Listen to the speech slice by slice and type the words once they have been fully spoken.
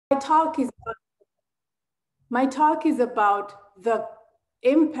talk is my talk is about the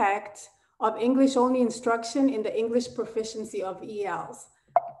impact of English only instruction in the English proficiency of ELs.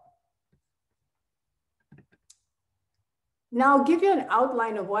 Now I'll give you an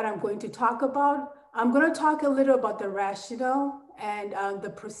outline of what I'm going to talk about. I'm going to talk a little about the rationale and the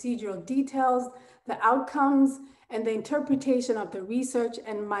procedural details, the outcomes, and the interpretation of the research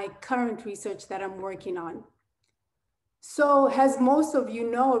and my current research that I'm working on. So as most of you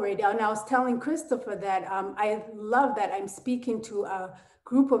know already, and I was telling Christopher that I love that I'm speaking to a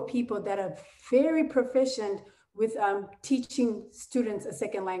group of people that are very proficient with teaching students a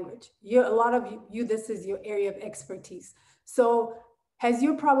second language. A lot of you, this is your area of expertise. So as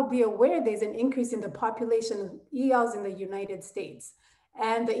you're probably aware, there's an increase in the population of ELs in the United States.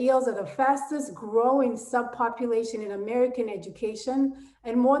 And the ELs are the fastest growing subpopulation in American education,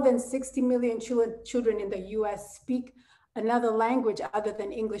 and more than 60 million children in the US speak another language other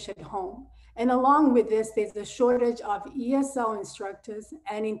than English at home. And along with this, there's a shortage of ESL instructors.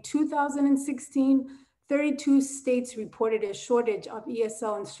 And in 2016, 32 states reported a shortage of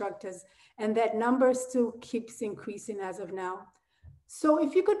ESL instructors, and that number still keeps increasing as of now. So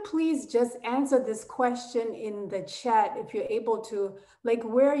if you could please just answer this question in the chat, if you're able to, like,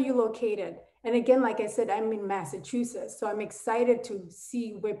 where are you located? And again, like I said, I'm in Massachusetts, so I'm excited to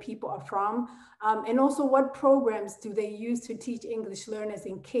see where people are from. And also, what programs do they use to teach English learners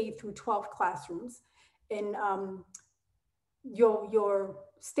in K through 12 classrooms in your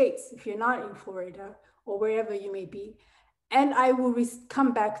states, if you're not in Florida or wherever you may be. And I will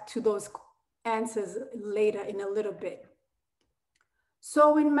come back to those answers later in a little bit.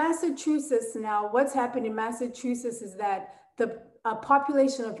 So in Massachusetts now, what's happened in Massachusetts is that the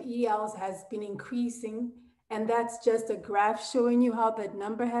population of ELs has been increasing, and that's just a graph showing you how that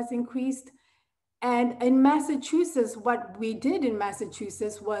number has increased. And in Massachusetts, what we did in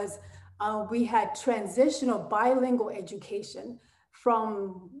Massachusetts was we had transitional bilingual education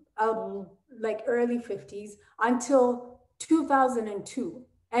from like early 50s until 2002.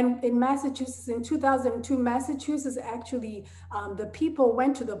 And in Massachusetts, in 2002, Massachusetts actually, the people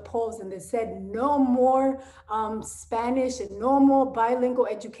went to the polls and they said, no more Spanish and no more bilingual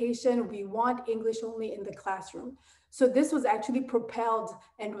education. We want English only in the classroom. So this was actually propelled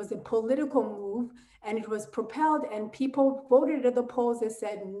and was a political move, and it was propelled and people voted at the polls that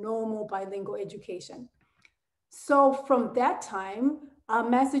said no more bilingual education. So from that time,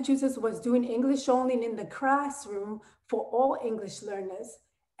 Massachusetts was doing English only in the classroom for all English learners.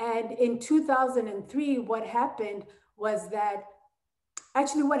 And in 2003, what happened was that,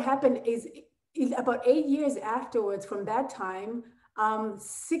 actually what happened is about 8 years afterwards from that time,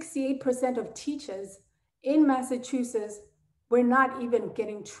 68% of teachers in Massachusetts were not even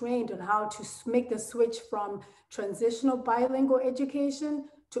getting trained on how to make the switch from transitional bilingual education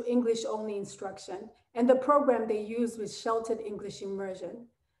to English only instruction. And the program they used was Sheltered English Immersion.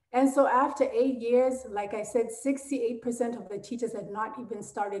 And so after 8 years, like I said, 68% of the teachers had not even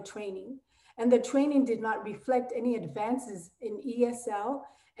started training. And the training did not reflect any advances in ESL,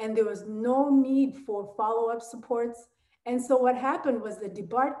 and there was no need for follow-up supports. And so what happened was the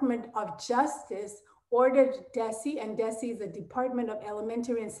Department of Justice ordered DESE, and DESE is the Department of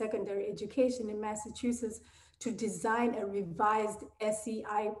Elementary and Secondary Education in Massachusetts, to design a revised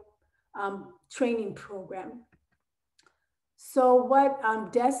SEI training program. So what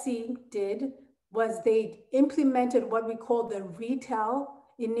DESE did was they implemented what we call the RETELL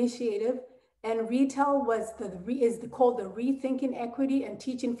initiative, and RETELL is called the Rethinking Equity and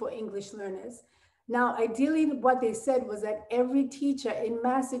Teaching for English Learners. Now, ideally, what they said was that every teacher in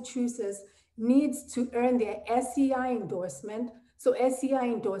Massachusetts needs to earn their SEI endorsement. So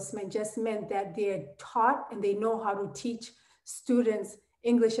SEI endorsement just meant that they're taught and they know how to teach students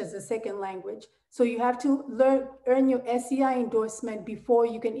English as a second language. So you have to earn your SEI endorsement before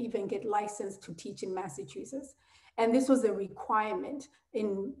you can even get licensed to teach in Massachusetts. And this was a requirement,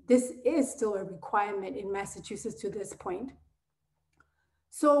 this is still a requirement in Massachusetts to this point.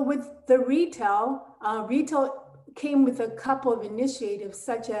 So with the RETELL, RETELL came with a couple of initiatives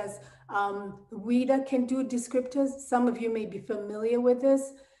such as WIDA can do descriptors. Some of you may be familiar with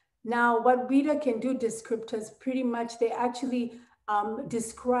this. Now, what WIDA can do descriptors, pretty much they actually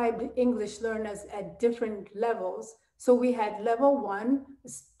described English learners at different levels. So we had level 1,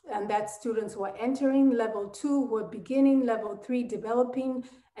 and that's students who are entering, level 2 who are beginning, level 3 developing,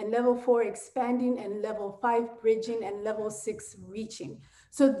 and level 4 expanding, and level 5 bridging, and level 6 reaching.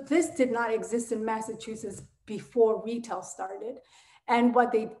 So this did not exist in Massachusetts before RETELL started. And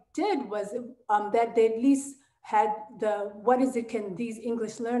what they did was that they at least had what is it can these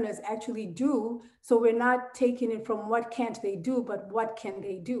English learners actually do? So we're not taking it from what can't they do, but what can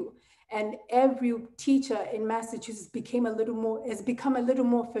they do? And every teacher in Massachusetts has become a little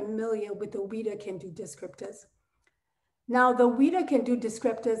more familiar with the reader can do descriptors. Now, the reader can do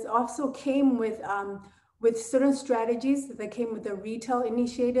descriptors also came with certain strategies that came with the RETELL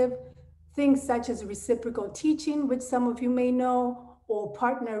initiative, things such as reciprocal teaching, which some of you may know, or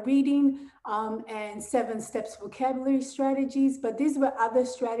partner reading, and 7 steps vocabulary strategies. But these were other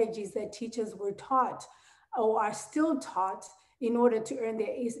strategies that teachers were taught or are still taught in order to earn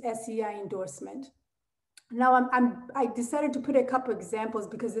their SEI endorsement. Now, I decided to put a couple examples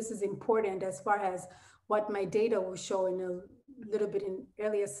because this is important as far as what my data will show in a little bit in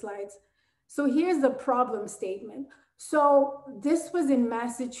earlier slides. So here's the problem statement. So this was in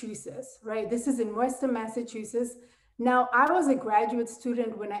Massachusetts, right? This is in Western Massachusetts. Now, I was a graduate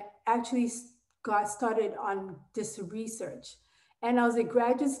student when I actually got started on this research. And I was a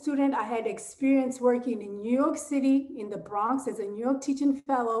graduate student. I had experience working in New York City, in the Bronx, as a New York teaching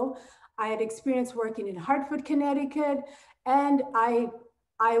fellow. I had experience working in Hartford, Connecticut, and I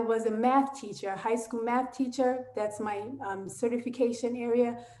was a math teacher, high school math teacher. That's my certification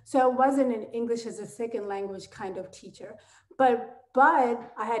area. So I wasn't an English as a second language kind of teacher, but I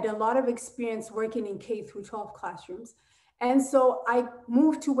had a lot of experience working in K through 12 classrooms. And so I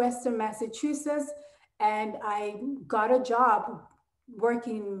moved to Western Massachusetts and I got a job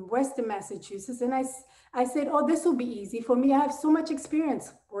working in Western Massachusetts. And I said, oh, this will be easy for me. I have so much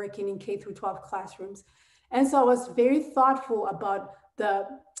experience working in K through 12 classrooms. And so I was very thoughtful about the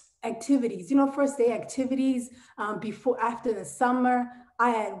activities, first day activities after the summer.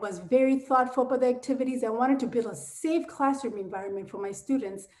 I was very thoughtful about the activities. I wanted to build a safe classroom environment for my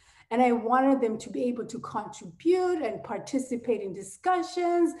students. And I wanted them to be able to contribute and participate in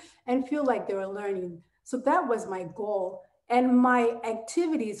discussions and feel like they were learning. So that was my goal. And my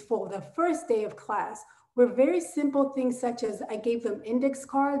activities for the first day of class were very simple things, such as I gave them index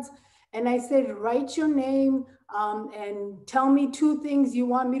cards and I said, write your name and tell me 2 things you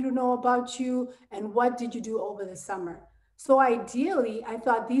want me to know about you and what did you do over the summer. So ideally, I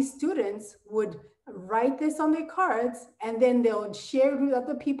thought these students would write this on their cards and then they'll share it with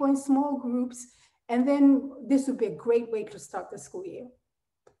other people in small groups. And then this would be a great way to start the school year.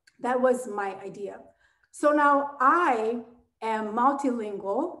 That was my idea. So now I am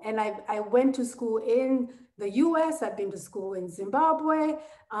multilingual and I went to school in the US, I've been to school in Zimbabwe.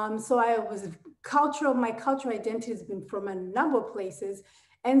 So my cultural identity has been from a number of places.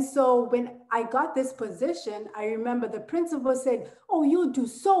 And so when I got this position, I remember the principal said, oh, you'll do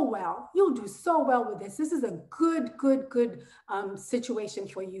so well. You'll do so well with this. This is a good situation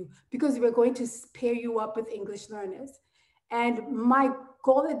for you because we're going to pair you up with English learners. And my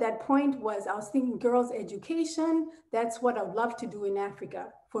goal at that point was I was thinking girls' education. That's what I'd love to do in Africa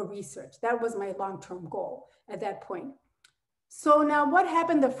for research. That was my long-term goal at that point. So now what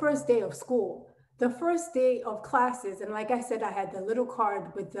happened the first day of school? The first day of classes, and like I said, I had the little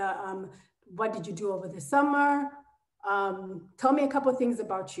card with the, what did you do over the summer? Tell me a couple of things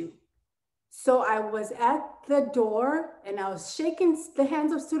about you. So I was at the door and I was shaking the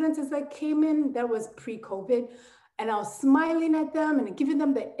hands of students as I came in. That was pre-COVID. And I was smiling at them and giving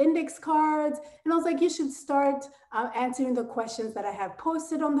them the index cards. And I was like, you should start answering the questions that I have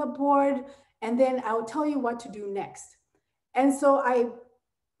posted on the board. And then I'll tell you what to do next. And so I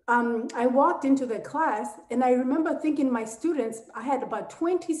walked into the class and I remember thinking my students, I had about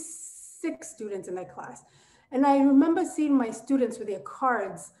 26 students in that class. And I remember seeing my students with their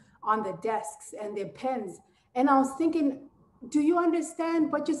cards on the desks and their pens. And I was thinking, do you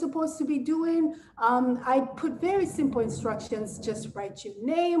understand what you're supposed to be doing? I put very simple instructions, just write your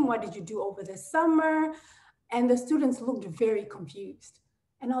name, what did you do over the summer? And the students looked very confused.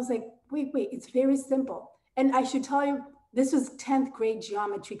 And I was like, wait, it's very simple. And I should tell you, this was 10th grade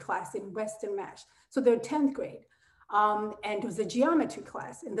geometry class in Western Mass. So they're 10th grade. And it was a geometry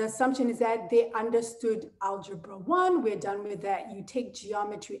class. And the assumption is that they understood Algebra 1. We're done with that. You take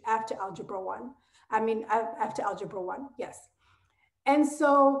geometry after Algebra 1. After Algebra 1, yes. And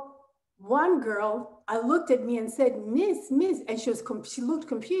so one girl, I looked at me and said, Miss, and she looked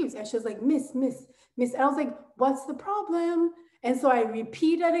confused. And she was like, Miss. And I was like, what's the problem? And so I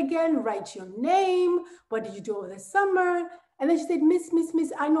repeated again, write your name. What did you do over the summer? And then she said, Miss,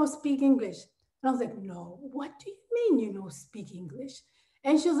 I know speak English. And I was like, no, what do you mean you know speak English?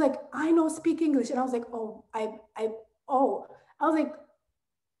 And she was like, I know speak English. And I was like, I was like,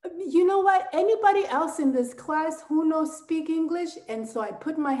 you know what? Anybody else in this class who knows speak English? And so I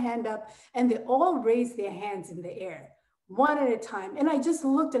put my hand up and they all raised their hands in the air, one at a time. And I just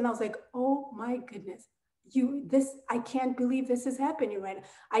looked and I was like, oh my goodness, I can't believe this is happening right now.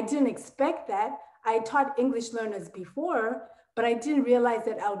 I didn't expect that. I taught English learners before, but I didn't realize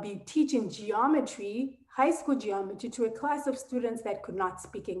that I'll be teaching geometry, high school geometry, to a class of students that could not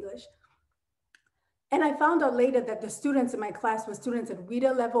speak English. And I found out later that the students in my class were students at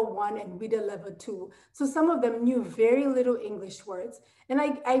WIDA level 1 and WIDA level 2. So some of them knew very little English words. And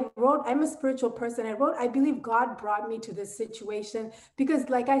I wrote, I'm a spiritual person. I wrote, I believe God brought me to this situation because,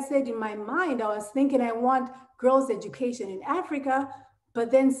 like I said, in my mind, I was thinking I want girls' education in Africa.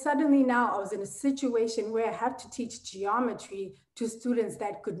 But then suddenly now I was in a situation where I have to teach geometry to students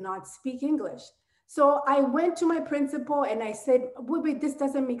that could not speak English. So I went to my principal and I said, wait, this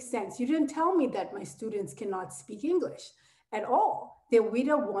doesn't make sense. You didn't tell me that my students cannot speak English at all. They're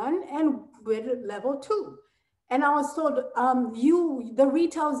WIDA 1 and WIDA level 2. And I was told, the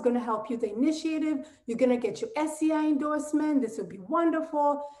RETELL is going to help you, the initiative. You're going to get your SCI endorsement. This will be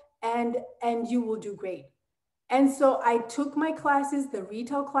wonderful. And you will do great. And so I took my classes, the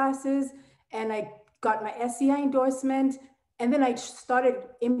RETELL classes, and I got my SCI endorsement. And then I started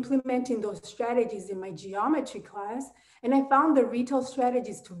implementing those strategies in my geometry class. And I found the RETELL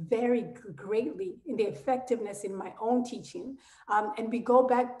strategies to vary greatly in the effectiveness in my own teaching. And we go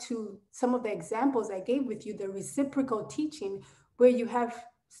back to some of the examples I gave with you, the reciprocal teaching, where you have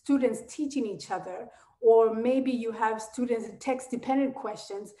students teaching each other, or maybe you have students text-dependent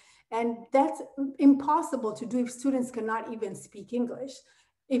questions. And that's impossible to do if students cannot even speak English.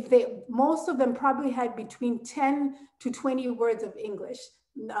 Most of them probably had between 10 to 20 words of English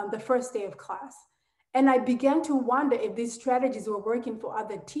on the first day of class. And I began to wonder if these strategies were working for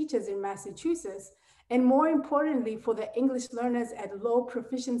other teachers in Massachusetts, and more importantly, for the English learners at low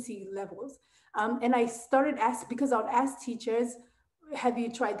proficiency levels. And I started asking, because I would ask teachers, have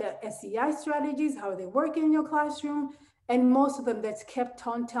you tried the SEI strategies? How are they working in your classroom? And most of them that's kept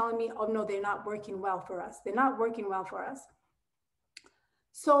on telling me, oh no, they're not working well for us. They're not working well for us.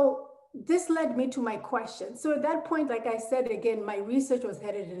 So this led me to my question. So at that point, like I said, again, my research was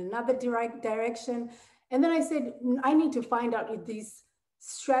headed in another direction. And then I said, I need to find out if these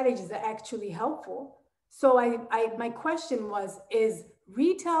strategies are actually helpful. So my question was, is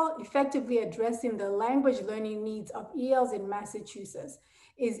RETELL effectively addressing the language learning needs of ELs in Massachusetts?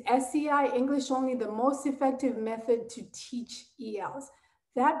 Is SCI English only the most effective method to teach ELs?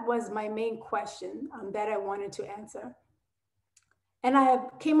 That was my main question that I wanted to answer. And I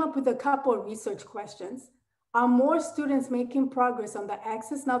came up with a couple of research questions. Are more students making progress on the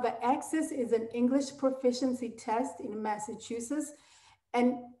ACCESS? Now, the ACCESS is an English proficiency test in Massachusetts,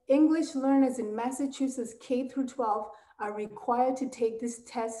 and English learners in Massachusetts K through 12 are required to take this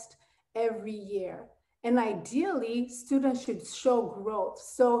test every year. And ideally, students should show growth.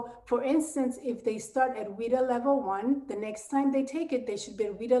 So for instance, if they start at WIDA level 1, the next time they take it, they should be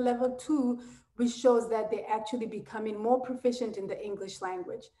at WIDA level 2, which shows that they're actually becoming more proficient in the English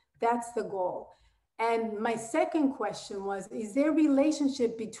language. That's the goal. And my second question was, is there a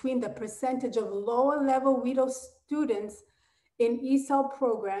relationship between the percentage of lower level WIDA students in ESOL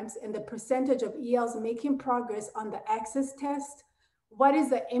programs and the percentage of ELs making progress on the ACCESS test? What is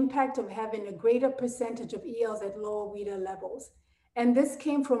the impact of having a greater percentage of ELs at lower WIDA levels? And this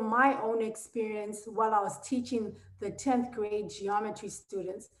came from my own experience while I was teaching the 10th grade geometry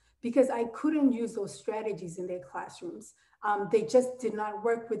students, because I couldn't use those strategies in their classrooms. They just did not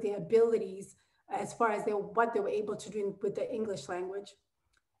work with their abilities as far as what they were able to do with the English language.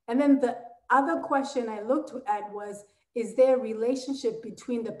 And then the other question I looked at was, is there a relationship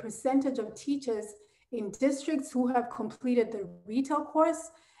between the percentage of teachers in districts who have completed the RETELL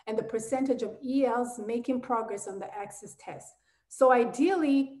course and the percentage of ELs making progress on the ACCESS test? So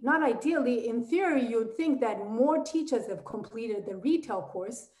ideally, not ideally, in theory, you'd think that more teachers have completed the RETELL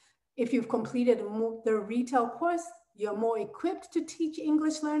course. If you've completed the RETELL course, you're more equipped to teach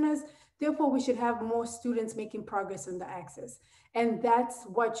English learners. Therefore, we should have more students making progress on the ACCESS. And that's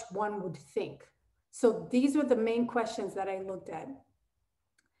what one would think. So these were the main questions that I looked at.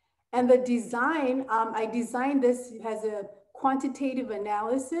 And the design, I designed this as a quantitative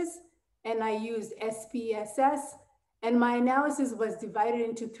analysis, and I used SPSS. And my analysis was divided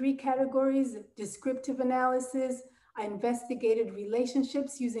into 3 categories: descriptive analysis, I investigated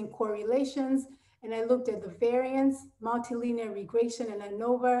relationships using correlations, and I looked at the variance, multilinear regression, and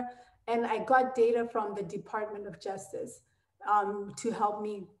ANOVA, and I got data from the Department of Justice to help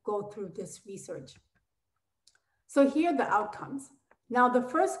me go through this research. So here are the outcomes. Now, the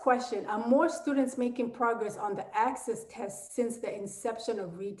first question, are more students making progress on the ACCESS test since the inception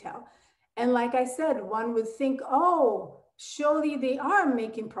of RETELL? And like I said, one would think, oh, surely they are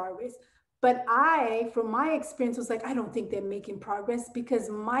making progress. But from my experience, was like, I don't think they're making progress, because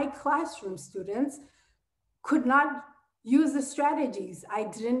my classroom students could not use the strategies. I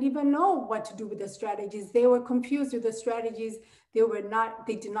didn't even know what to do with the strategies. They were confused with the strategies. They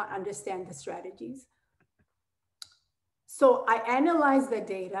did not understand the strategies. So I analyzed the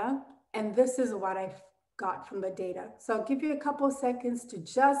data, and this is what I got from the data. So I'll give you a couple of seconds to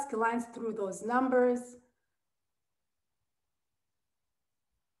just glance through those numbers.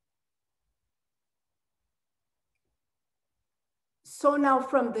 So now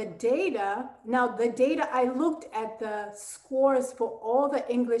from the data, I looked at the scores for all the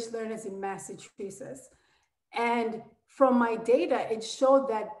English learners in Massachusetts. And from my data, it showed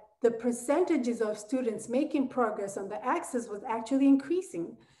that the percentages of students making progress on the axis was actually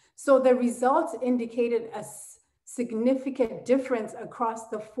increasing. So the results indicated a significant difference across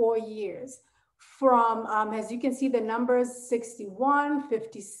the 4 years. From, as you can see, the numbers 61,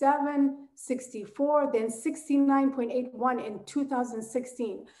 57, 64, then 69.81 in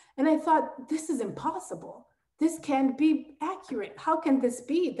 2016. And I thought, this is impossible. This can't be accurate. How can this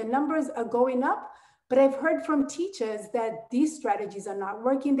be? The numbers are going up, but I've heard from teachers that these strategies are not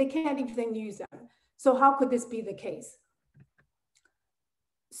working. They can't even use them. So how could this be the case?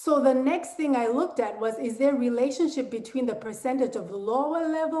 So the next thing I looked at was, is there a relationship between the percentage of lower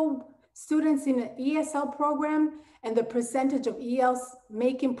level students in an ESL program and the percentage of ELs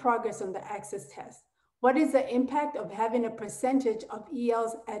making progress on the access test? What is the impact of having a percentage of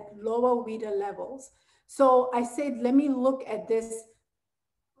ELs at lower WIDA levels? So I said, let me look at this.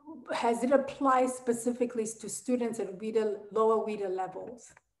 Has it applied specifically to students at lower WIDA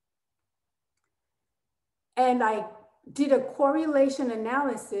levels? And I did a correlation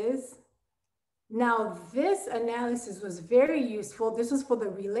analysis. Now, this analysis was very useful. This was for the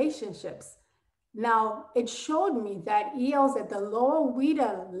relationships. Now, it showed me that ELs at the lower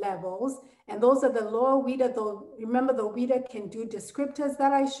WIDA levels, and those are the lower WIDA, though, remember the WIDA can do descriptors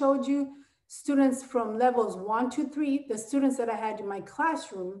that I showed you, students from levels 1 to 3, the students that I had in my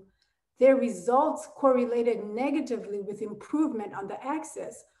classroom, their results correlated negatively with improvement on the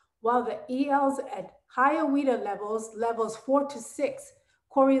axis, while the ELs at higher WIDA levels, levels 4 to 6,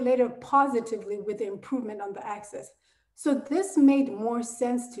 correlated positively with the improvement on the axis. So this made more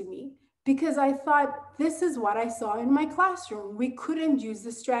sense to me because I thought, this is what I saw in my classroom. We couldn't use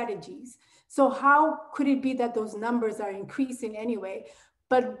the strategies. So how could it be that those numbers are increasing anyway?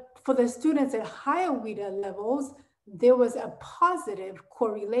 But for the students at higher WIDA levels, there was a positive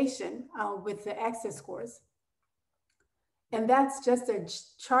correlation with the access scores. And that's just a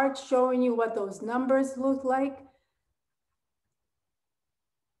chart showing you what those numbers look like.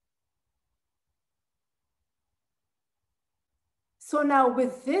 So now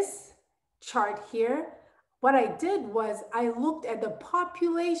with this chart here, what I did was I looked at the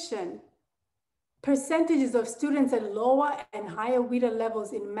population percentages of students at lower and higher WIDA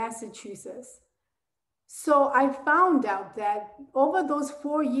levels in Massachusetts. So I found out that over those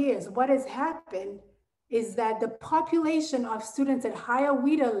 4 years, what has happened is that the population of students at higher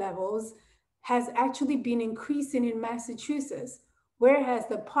WIDA levels has actually been increasing in Massachusetts, whereas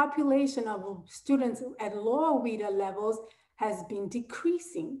the population of students at lower WIDA levels has been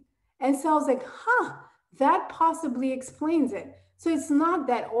decreasing. And so I was like, that possibly explains it. So it's not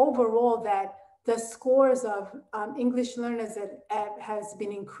that overall that the scores of English learners has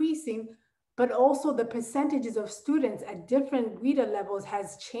been increasing, but also the percentages of students at different WIDA levels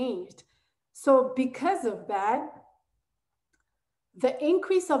has changed. So because of that, the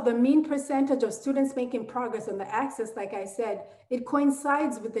increase of the mean percentage of students making progress on the axis, like I said, it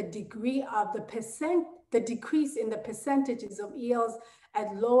coincides with the degree of the decrease in the percentages of ELs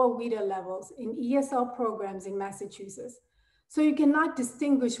at lower WIDA levels in ESL programs in Massachusetts. So you cannot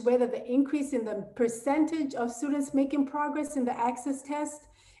distinguish whether the increase in the percentage of students making progress in the access test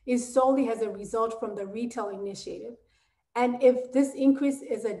is solely as a result from the RETELL initiative. And if this increase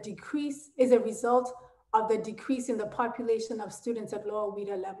is a result of the decrease in the population of students at lower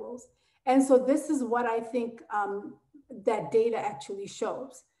WIDA levels. And so this is what I think that data actually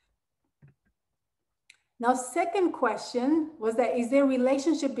shows. Now, second question was that, is there a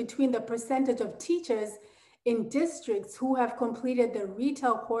relationship between the percentage of teachers in districts who have completed the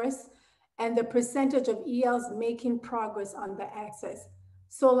RETELL course and the percentage of ELs making progress on the access?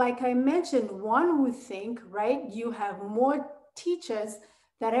 So like I mentioned, one would think, right, you have more teachers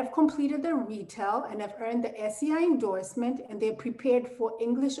that have completed the RETELL and have earned the SEI endorsement, and they're prepared for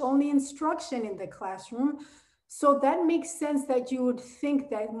English-only instruction in the classroom. So that makes sense that you would think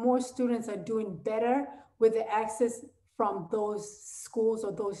that more students are doing better with the access from those schools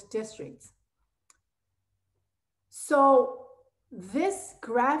or those districts. So this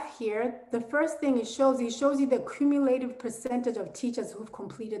graph here, the first thing it shows you the cumulative percentage of teachers who've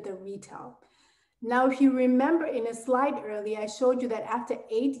completed the RETELL. Now, if you remember in a slide earlier, I showed you that after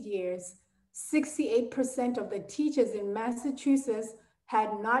 8 years, 68% of the teachers in Massachusetts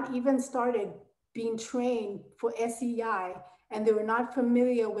had not even started being trained for SEI, and they were not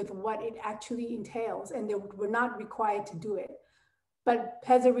familiar with what it actually entails, and they were not required to do it. But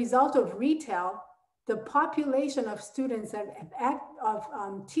as a result of RETELL, the population of students that have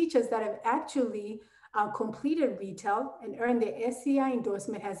teachers that have actually completed RETELL and earned their SEI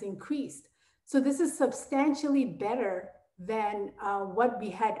endorsement has increased. So this is substantially better than what we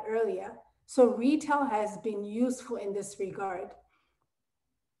had earlier. So RETELL has been useful in this regard.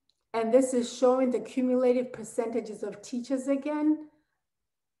 And this is showing the cumulative percentages of teachers again.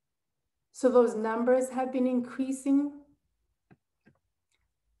 So those numbers have been increasing.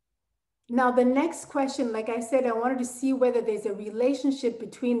 Now, the next question, like I said, I wanted to see whether there's a relationship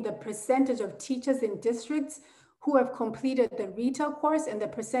between the percentage of teachers in districts who have completed the RETELL course and the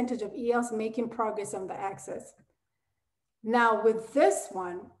percentage of ELs making progress on the Access. Now, with this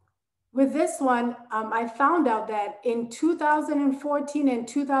one, I found out that in 2014 and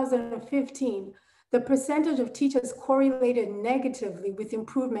 2015, the percentage of teachers correlated negatively with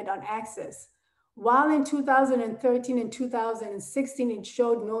improvement on Access, while in 2013 and 2016, it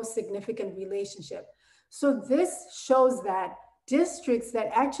showed no significant relationship. So this shows that districts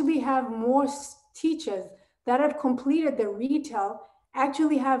that actually have more teachers that have completed the RETELL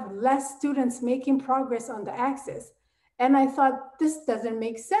actually have less students making progress on the Access. And I thought, this doesn't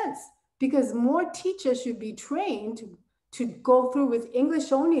make sense, because more teachers should be trained to go through with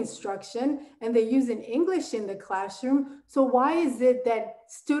English only instruction, and they're using English in the classroom. So why is it that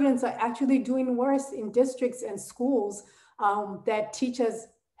students are actually doing worse in districts and schools that teachers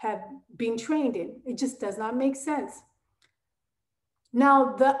have been trained in? It just does not make sense.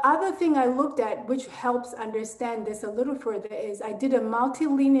 Now, the other thing I looked at, which helps understand this a little further, is I did a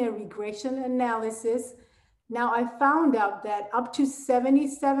multilinear regression analysis. Now, I found out that up to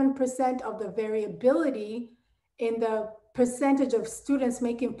 77% of the variability in the percentage of students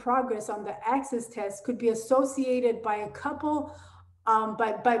making progress on the Access test could be associated by a couple,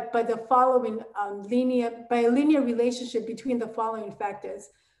 by the following by a linear relationship between the following factors.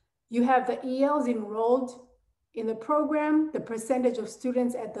 You have the ELs enrolled in the program, the percentage of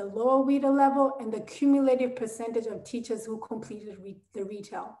students at the lower WATESOL level, and the cumulative percentage of teachers who completed the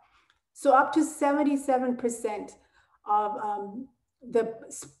RETELL. So up to 77% of the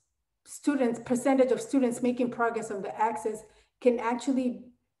percentage of students making progress on the Access can actually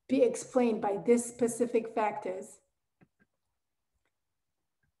be explained by these specific factors.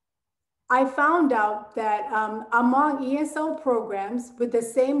 I found out that among ESL programs with the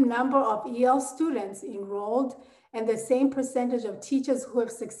same number of EL students enrolled and the same percentage of teachers who have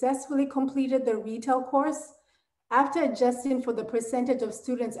successfully completed the RETELL course, after adjusting for the percentage of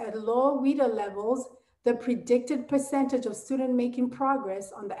students at lower WATESOL levels, the predicted percentage of student making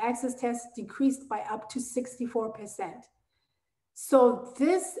progress on the Access test decreased by up to 64%. So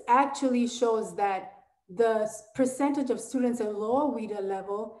this actually shows that the percentage of students at lower WATESOL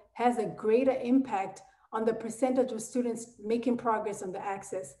level has a greater impact on the percentage of students making progress on the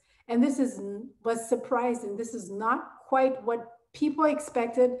Access. And this was surprising. This is not quite what people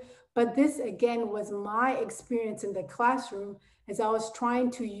expected, but this again was my experience in the classroom as I was trying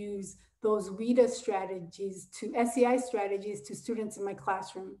to use those WATESOL strategies SEI strategies to students in my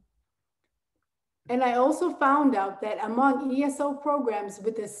classroom. And I also found out that among ESL programs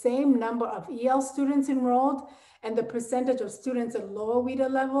with the same number of EL students enrolled and the percentage of students at lower WATESOL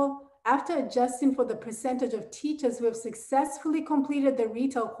level, after adjusting for the percentage of teachers who have successfully completed the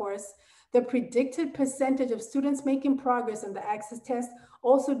RETELL course, the predicted percentage of students making progress on the Access test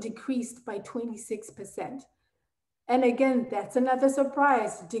also decreased by 26%. And again, that's another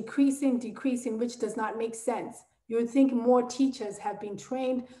surprise, decreasing, which does not make sense. You would think more teachers have been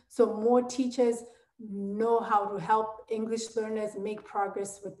trained, so more teachers know how to help English learners make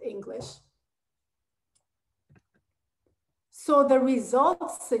progress with English. So the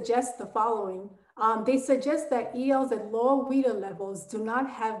results suggest the following. They suggest that ELs at lower WATESOL levels do not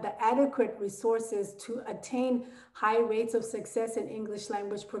have the adequate resources to attain high rates of success in English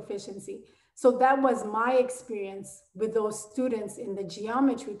language proficiency. So that was my experience with those students in the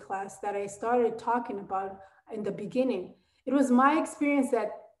geometry class that I started talking about in the beginning. It was my experience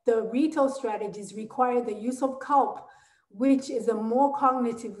that the RETELL strategies require the use of CULP, which is a more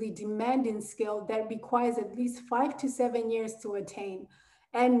cognitively demanding skill that requires at least 5 to 7 years to attain.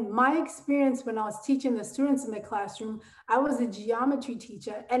 And my experience when I was teaching the students in the classroom, I was a geometry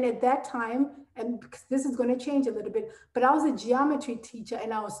teacher. And at that time, and because this is going to change a little bit, but I was a geometry teacher.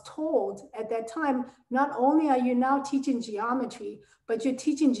 And I was told at that time, not only are you now teaching geometry, but you're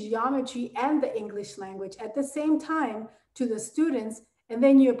teaching geometry and the English language at the same time to the students. And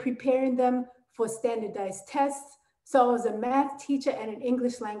then you're preparing them for standardized tests. So I was a math teacher and an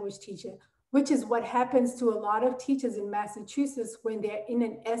English language teacher, which is what happens to a lot of teachers in Massachusetts when they're in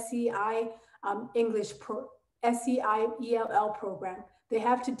an SEI SEI ELL program. They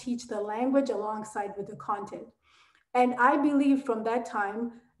have to teach the language alongside with the content. And I believe from that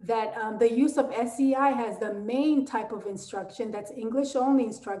time that the use of SEI has the main type of instruction, that's English only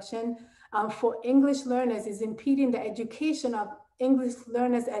instruction, for English learners is impeding the education of English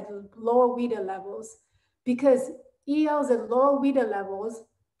learners at lower reader levels, because ELs at lower reader levels,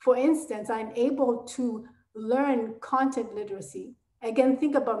 for instance, I'm able to learn content literacy. Again,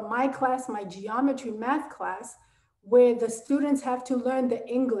 think about my class, my geometry math class, where the students have to learn the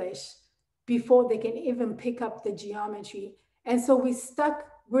English before they can even pick up the geometry. And so we're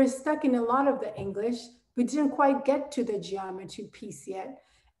stuck in a lot of the English. We didn't quite get to the geometry piece yet.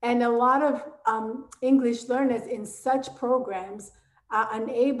 And a lot of English learners in such programs are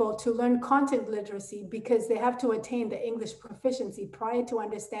unable to learn content literacy because they have to attain the English proficiency prior to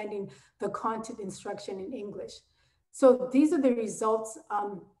understanding the content instruction in English. So these are the results,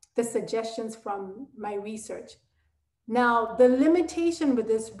 the suggestions from my research. Now, the limitation with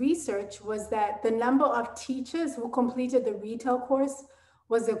this research was that the number of teachers who completed the RETELL course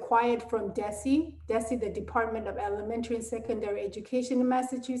was acquired from DESE, the Department of Elementary and Secondary Education in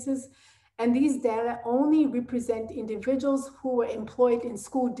Massachusetts. And these data only represent individuals who were employed in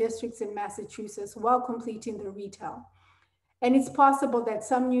school districts in Massachusetts while completing the RETELL. And it's possible that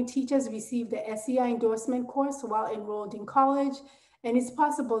some new teachers received the SEI endorsement course while enrolled in college. And it's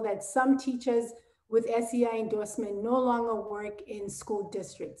possible that some teachers with SEI endorsement no longer work in school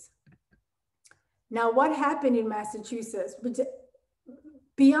districts. Now, what happened in Massachusetts, which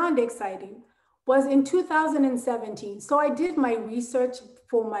beyond exciting, was in 2017. So I did my research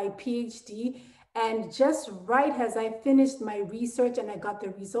for my PhD, and just right as I finished my research and I got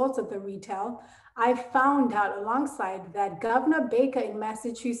the results of the RETELL, I found out alongside that Governor Baker in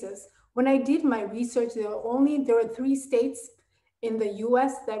Massachusetts, when I did my research, there were 3 states in the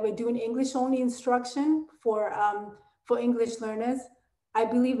US that were doing English only instruction for English learners. I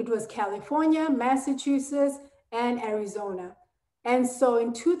believe it was California, Massachusetts, and Arizona. And so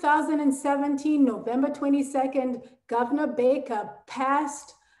in 2017, November 22nd, Governor Baker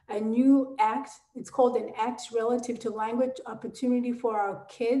passed a new act. It's called an Act Relative to Language Opportunity for Our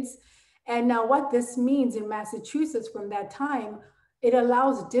Kids. And now what this means in Massachusetts from that time, it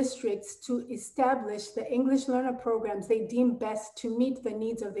allows districts to establish the English learner programs they deem best to meet the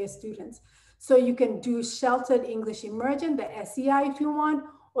needs of their students. So you can do Sheltered English Immersion, the SEI if you want,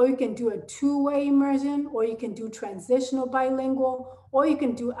 or you can do a 2-way immersion, or you can do transitional bilingual, or you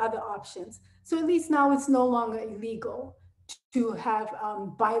can do other options. So at least now it's no longer illegal to have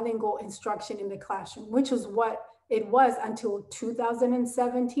bilingual instruction in the classroom, which is what it was until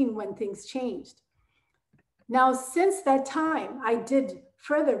 2017 when things changed. Now, since that time, I did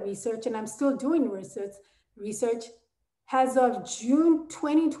further research, and I'm still doing research. As of June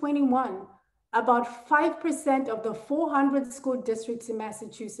 2021, about 5% of the 400 school districts in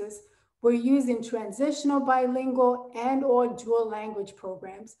Massachusetts were using transitional bilingual and or dual language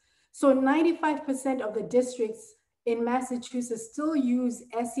programs. So 95% of the districts in Massachusetts still use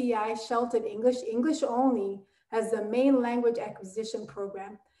SEI, Sheltered English only, as the main language acquisition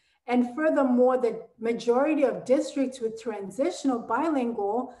program. And furthermore, the majority of districts with transitional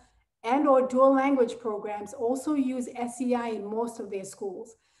bilingual and or dual language programs also use SEI in most of their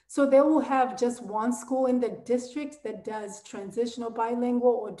schools. So they will have just one school in the district that does transitional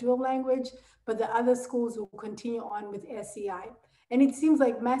bilingual or dual language, but the other schools will continue on with SEI. And it seems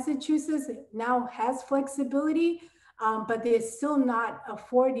like Massachusetts now has flexibility, but they're still not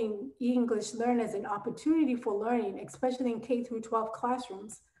affording English learners an opportunity for learning, especially in K through 12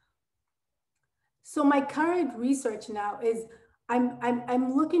 classrooms. So my current research now is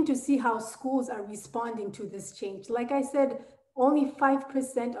I'm looking to see how schools are responding to this change. Like I said, only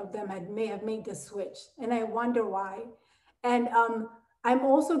 5% of them may have made the switch, and I wonder why. And I'm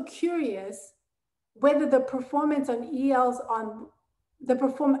also curious whether the performance on ELs on the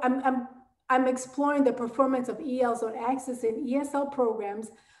I'm exploring the performance of ELs on Access and ESL programs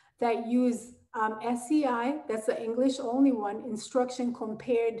that use SEI, that's the English only one, instruction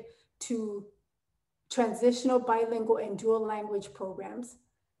compared to transitional bilingual and dual language programs.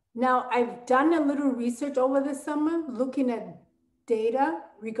 Now, I've done a little research over the summer looking at data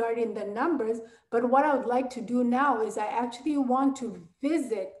regarding the numbers, but what I would like to do now is I actually want to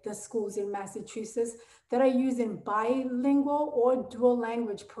visit the schools in Massachusetts that are using bilingual or dual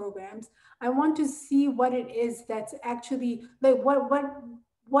language programs. I want to see what it is that's actually, like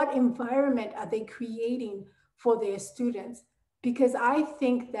what environment are they creating for their students? Because I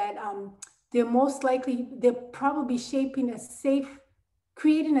think that they're probably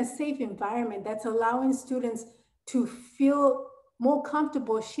creating a safe environment that's allowing students to feel more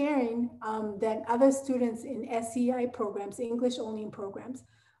comfortable sharing than other students in SEI programs, English only programs.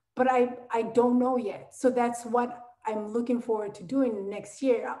 But I don't know yet. So that's what I'm looking forward to doing next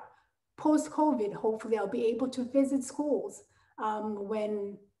year. Post-COVID, hopefully I'll be able to visit schools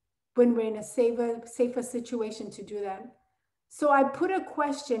when we're in a safer situation to do that. So I put a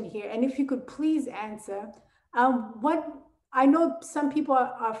question here, and if you could please answer, what I know some people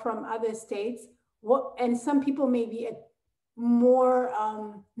are from other states, and some people may be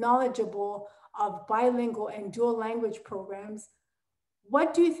more knowledgeable of bilingual and dual language programs.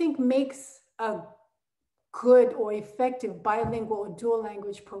 What do you think makes a good or effective bilingual or dual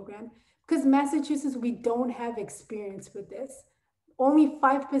language program? Because Massachusetts, we don't have experience with this. Only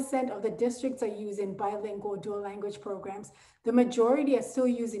 5% of the districts are using bilingual dual language programs. The majority are still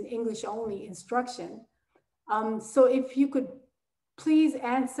using English only instruction. So if you could please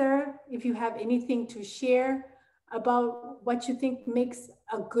answer, if you have anything to share about what you think makes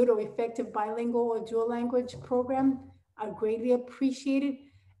a good or effective bilingual or dual language program, I greatly appreciate it.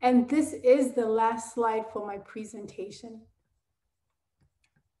 And this is the last slide for my presentation.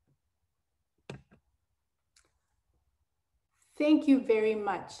 Thank you very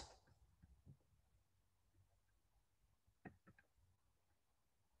much.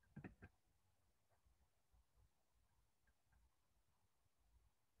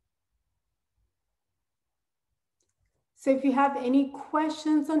 So if you have any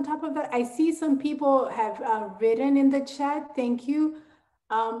questions on top of that, I see some people have written in the chat. Thank you.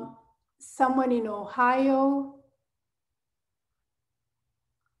 Someone in Ohio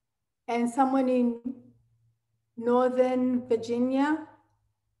and someone in Northern Virginia.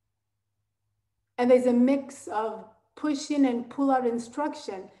 And there's a mix of push-in and pull-out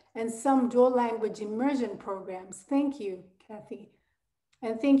instruction and some dual language immersion programs. Thank you, Kathy.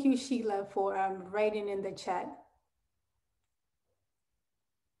 And thank you, Sheila, for writing in the chat.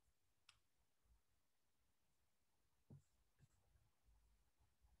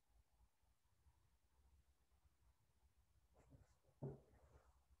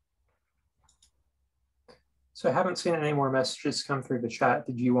 So I haven't seen any more messages come through the chat.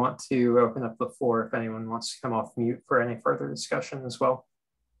 Did you want to open up the floor if anyone wants to come off mute for any further discussion as well?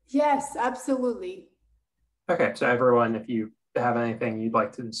 Yes, absolutely. Okay, so everyone, if you have anything you'd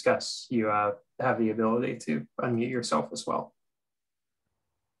like to discuss, you have the ability to unmute yourself as well.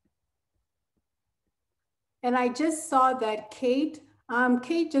 And I just saw that Kate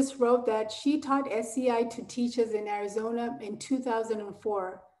just wrote that she taught SEI to teachers in Arizona in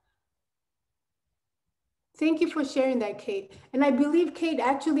 2004. Thank you for sharing that, Kate. And I believe, Kate,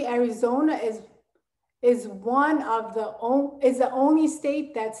 actually Arizona is the only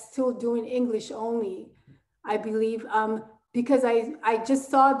state that's still doing English only, I believe, because I just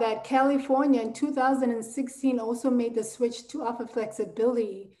saw that California in 2016 also made the switch to offer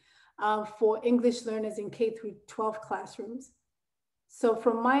flexibility for English learners in K through 12 classrooms. So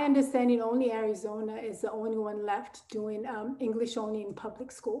from my understanding, only Arizona is the only one left doing English only in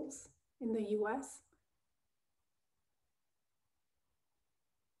public schools in the US.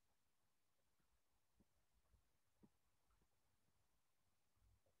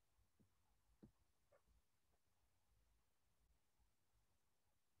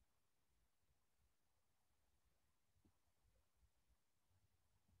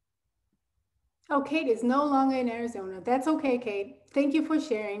 Oh, Kate is no longer in Arizona. That's okay, Kate. Thank you for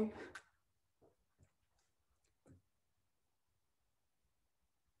sharing.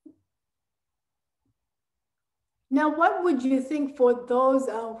 Now, what would you think, for those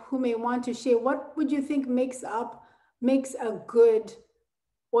who may want to share, what would you think makes a good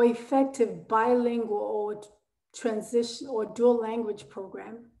or effective bilingual or transition or dual language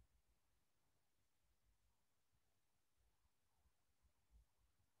program?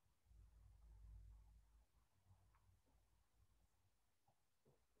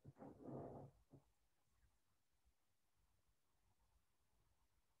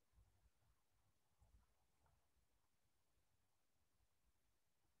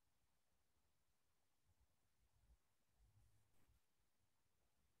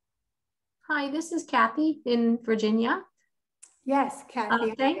 Hi, this is Kathy in Virginia. Yes,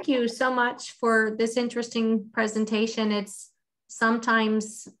 Kathy. Thank you so much for this interesting presentation. It's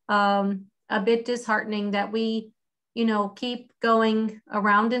sometimes a bit disheartening that we, keep going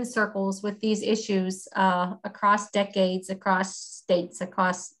around in circles with these issues across decades, across states,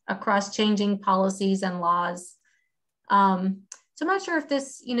 across changing policies and laws. So I'm not sure if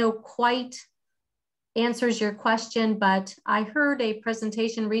this, quite answers your question, but I heard a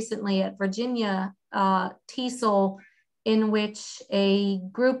presentation recently at Virginia TESOL in which a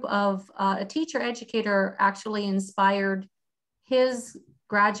group of a teacher educator actually inspired his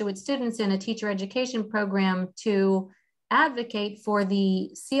graduate students in a teacher education program to advocate for the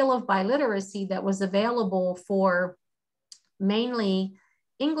seal of biliteracy that was available for mainly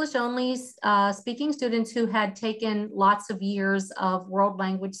English only speaking students who had taken lots of years of world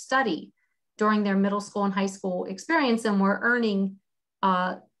language study during their middle school and high school experience and were earning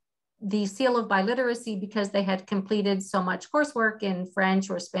the seal of biliteracy because they had completed so much coursework in French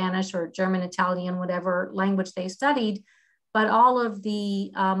or Spanish or German, Italian, whatever language they studied. But all of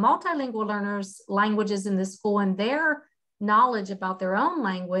the multilingual learners' languages in the school and their knowledge about their own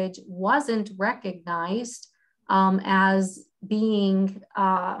language wasn't recognized as being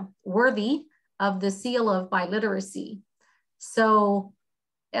worthy of the seal of biliteracy. So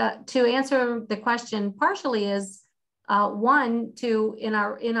to answer the question partially is one, to in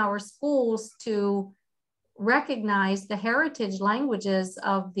our schools to recognize the heritage languages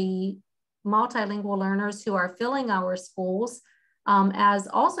of the multilingual learners who are filling our schools as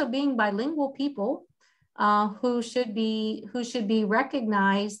also being bilingual people who should be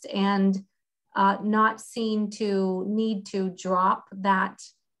recognized and not seen to need to drop that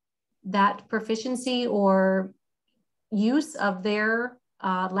proficiency or use of their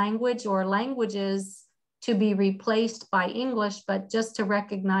language or languages to be replaced by English, but just to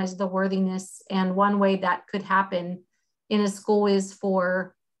recognize the worthiness. And one way that could happen in a school is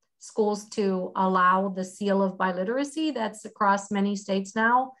for schools to allow the seal of biliteracy that's across many states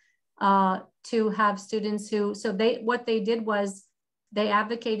now, to have students who, what they did was they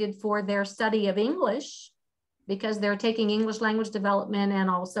advocated for their study of English because they're taking English language development and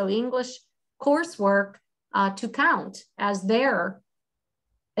also English coursework to count as their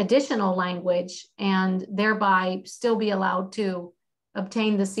additional language and thereby still be allowed to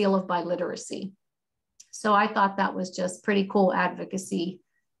obtain the seal of biliteracy. So I thought that was just pretty cool advocacy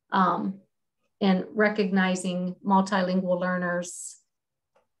in recognizing multilingual learners'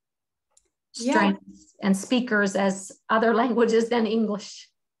 strengths and speakers as other languages than English.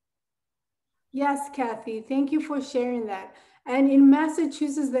 Yes, Kathy, thank you for sharing that. And in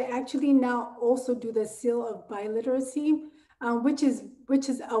Massachusetts, they actually now also do the seal of biliteracy, which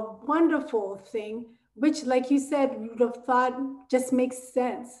is a wonderful thing, which, like you said, you would have thought just makes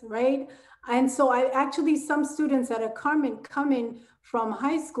sense, right? And so some students that are coming from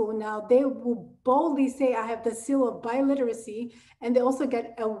high school now, they will boldly say, I have the seal of biliteracy, and they also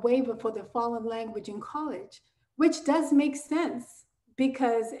get a waiver for the foreign language in college, which does make sense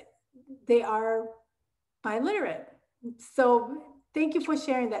because they are biliterate. So thank you for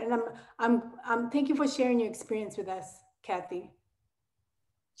sharing that. And I'm thank you for sharing your experience with us, Kathy.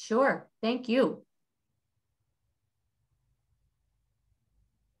 Sure, thank you.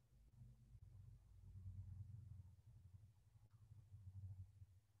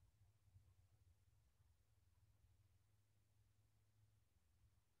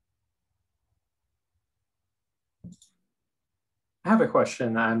 I have a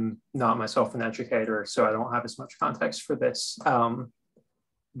question. I'm not myself an educator, so I don't have as much context for this.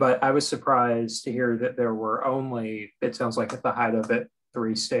 But I was surprised to hear that there were only, it sounds like at the height of it,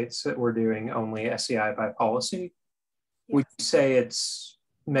 3 states that were doing only SEI by policy. Yes. Would you say it's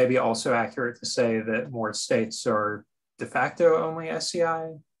maybe also accurate to say that more states are de facto only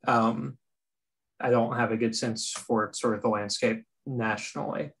SEI? I don't have a good sense for sort of the landscape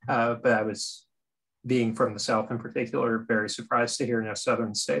nationally, but I was, being from the South in particular, very surprised to hear no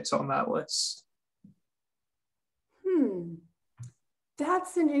Southern states on that list.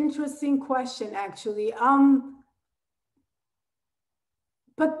 That's an interesting question, actually.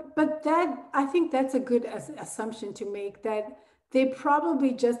 But that, I think that's a good assumption to make, that they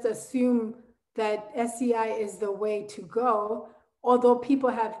probably just assume that SEI is the way to go, although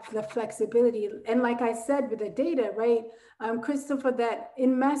people have the flexibility. And like I said with the data, right, Christopher, that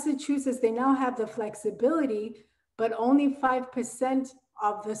in Massachusetts, they now have the flexibility, but only 5%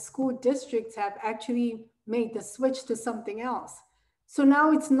 of the school districts have actually made the switch to something else. So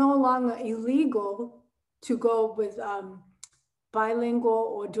now it's no longer illegal to go with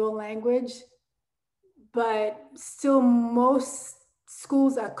bilingual or dual language, but still most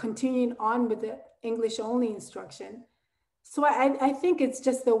schools are continuing on with the English only instruction. So I think it's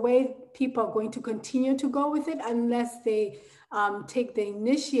just the way people are going to continue to go with it unless they take the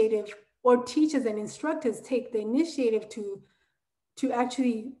initiative, or teachers and instructors take the initiative to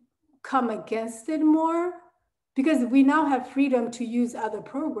actually come against it more, because we now have freedom to use other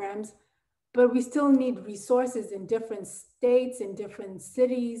programs, but we still need resources in different states, in different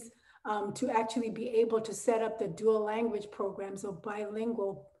cities, to actually be able to set up the dual language programs or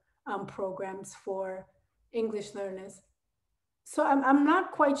bilingual programs for English learners. So I'm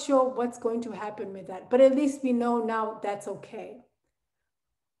not quite sure what's going to happen with that, but at least we know now that's okay.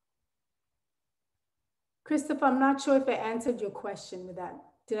 Christopher, I'm not sure if I answered your question with that.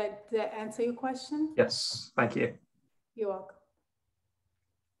 Did I answer your question? Yes, thank you. You're welcome.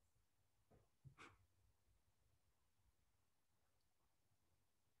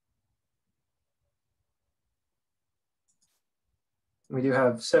 We do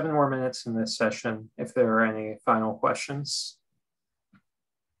have 7 more minutes in this session if there are any final questions.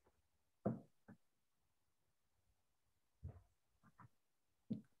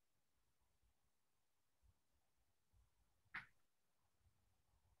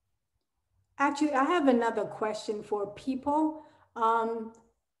 Actually, I have another question for people. I'm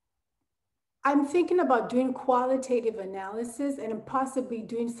thinking about doing qualitative analysis and possibly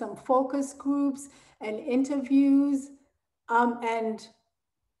doing some focus groups and interviews and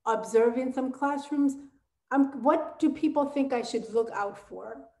observing some classrooms. What do people think I should look out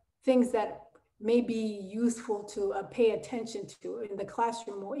for? Things that may be useful to pay attention to in the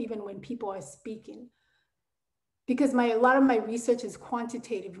classroom or even when people are speaking. Because a lot of my research is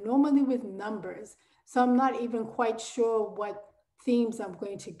quantitative, normally with numbers. So I'm not even quite sure what themes I'm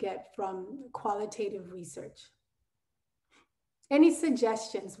going to get from qualitative research. Any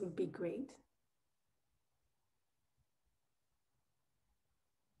suggestions would be great.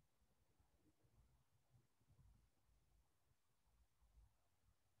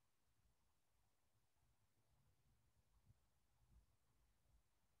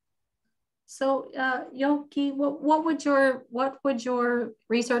 So, Yeukai, what would your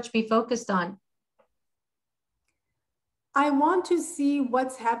research be focused on? I want to see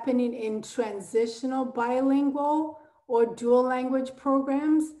what's happening in transitional bilingual or dual language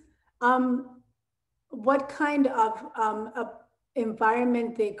programs. What kind of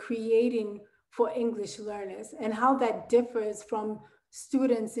environment they're creating for English learners and how that differs from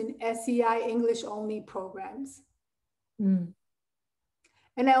students in SEI English only programs. Mm.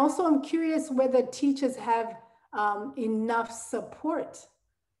 And I also am curious whether teachers have enough support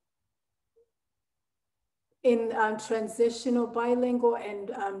in transitional bilingual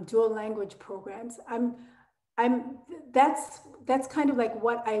and dual language programs. That's kind of like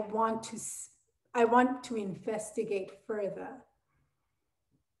what I want to investigate further.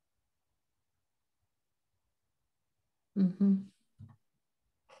 Mm-hmm.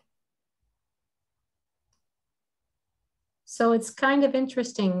 So it's kind of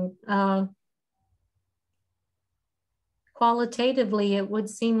interesting. Qualitatively, it would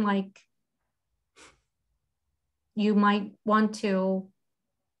seem like you might want to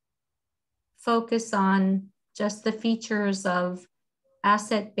focus on just the features of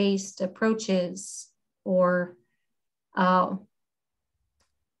asset-based approaches or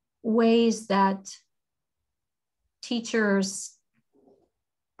ways that teachers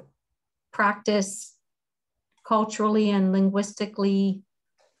practice culturally and linguistically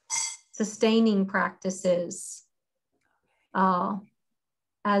sustaining practices.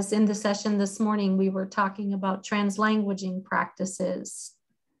 As in the session this morning, we were talking about translanguaging practices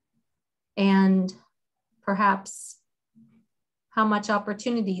and perhaps how much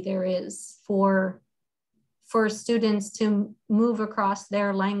opportunity there is for students to move across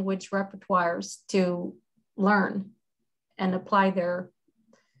their language repertoires to learn and apply their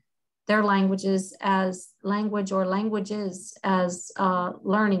languages as languages as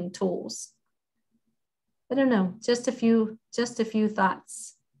learning tools. I don't know, just a few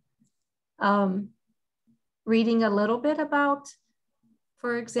thoughts. Reading a little bit about,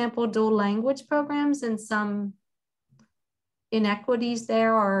 for example, dual language programs, and some inequities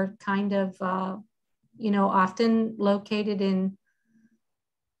there are kind of, often located in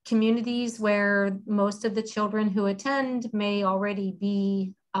communities where most of the children who attend may already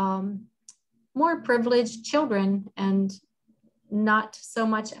be more privileged children and not so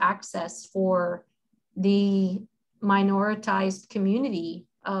much access for the minoritized community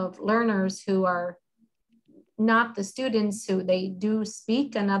of learners who are not the students who they do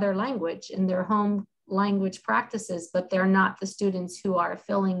speak another language in their home language practices, but they're not the students who are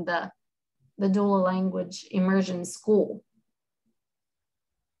filling the dual language immersion school.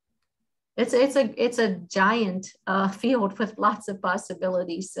 it's a giant field with lots of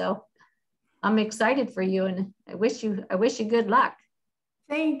possibilities. So I'm excited for you, and I wish you good luck.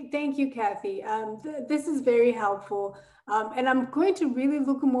 Thank you, Kathy. This is very helpful. And I'm going to really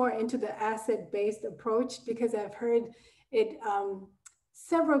look more into the asset-based approach because I've heard it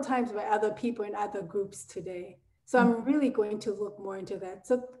several times by other people in other groups today. So I'm really going to look more into that.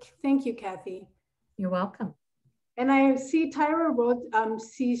 So thank you, Kathy. You're welcome. And I see Tyra wrote,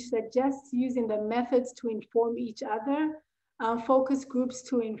 she suggests using the methods to inform each other, focus groups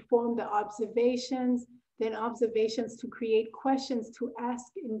to inform the observations, then observations to create questions to ask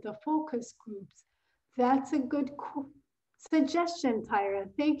in the focus groups. That's a good suggestion, Tyra.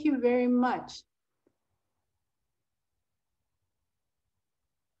 Thank you very much.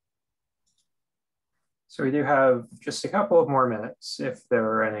 So we do have just a couple of more minutes if there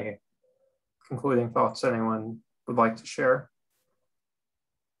are any concluding thoughts anyone would like to share.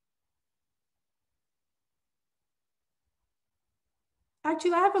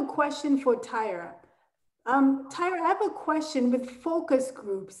 Actually, I have a question for Tyra. Tyra, I have a question with focus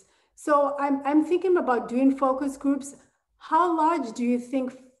groups. So I'm thinking about doing focus groups. How large do you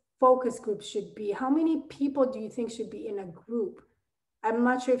think focus groups should be? How many people do you think should be in a group? I'm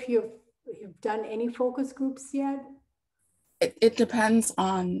not sure if you've done any focus groups yet. It depends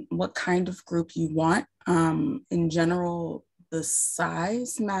on what kind of group you want. In general, the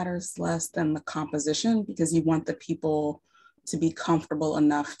size matters less than the composition because you want the people to be comfortable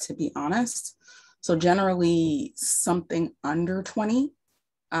enough to be honest. So generally something under 20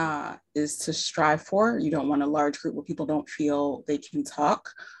 is to strive for. You don't want a large group where people don't feel they can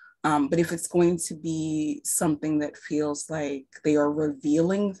talk. But if it's going to be something that feels like they are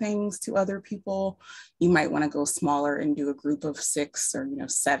revealing things to other people, you might want to go smaller and do a group of 6 or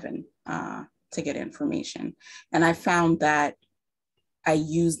 7 to get information. And I found that I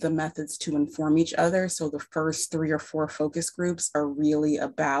use the methods to inform each other. So the first 3 or 4 focus groups are really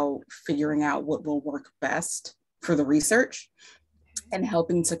about figuring out what will work best for the research and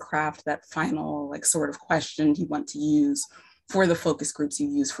helping to craft that final sort of question you want to use for the focus groups you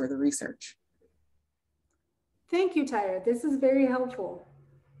use for the research. Thank you, Tyra. This is very helpful.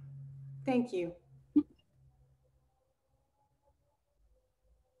 Thank you.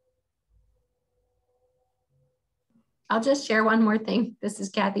 I'll just share one more thing. This is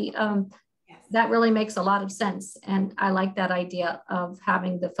Kathy. Yes. That really makes a lot of sense. And I like that idea of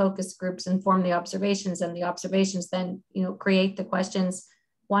having the focus groups inform the observations and the observations then, create the questions.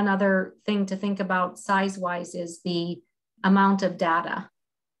 One other thing to think about size-wise is the amount of data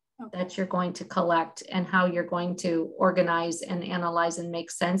that you're going to collect and how you're going to organize and analyze and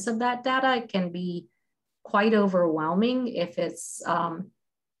make sense of that data. It can be quite overwhelming if it's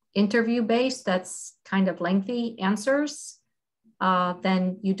interview-based, that's kind of lengthy answers.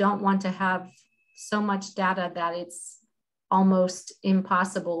 Then you don't want to have so much data that it's almost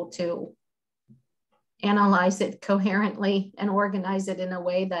impossible to analyze it coherently and organize it in a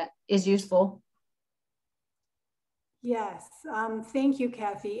way that is useful. Yes, thank you,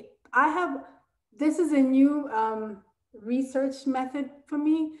 Kathy. This is a new research method for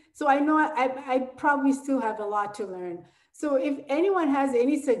me. So I know I probably still have a lot to learn. So if anyone has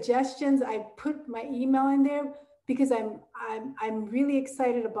any suggestions, I put my email in there because I'm really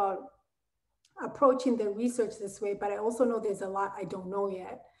excited about approaching the research this way, but I also know there's a lot I don't know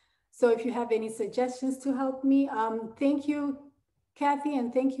yet. So if you have any suggestions to help me, thank you, Kathy,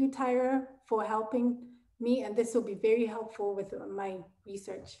 and thank you, Tyra, for helping me. And this will be very helpful with my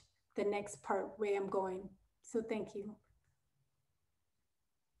research, the next part where I'm going. So thank you.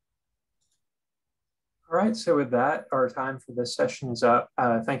 All right, so with that, our time for this session is up.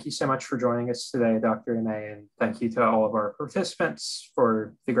 Thank you so much for joining us today, Dr. Imeh, and thank you to all of our participants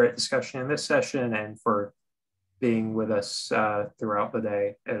for the great discussion in this session and for being with us throughout the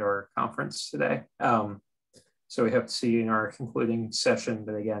day at our conference today. So we hope to see you in our concluding session.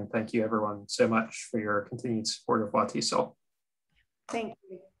 But again, thank you everyone so much for your continued support of WATESOL. Thank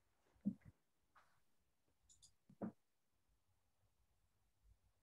you.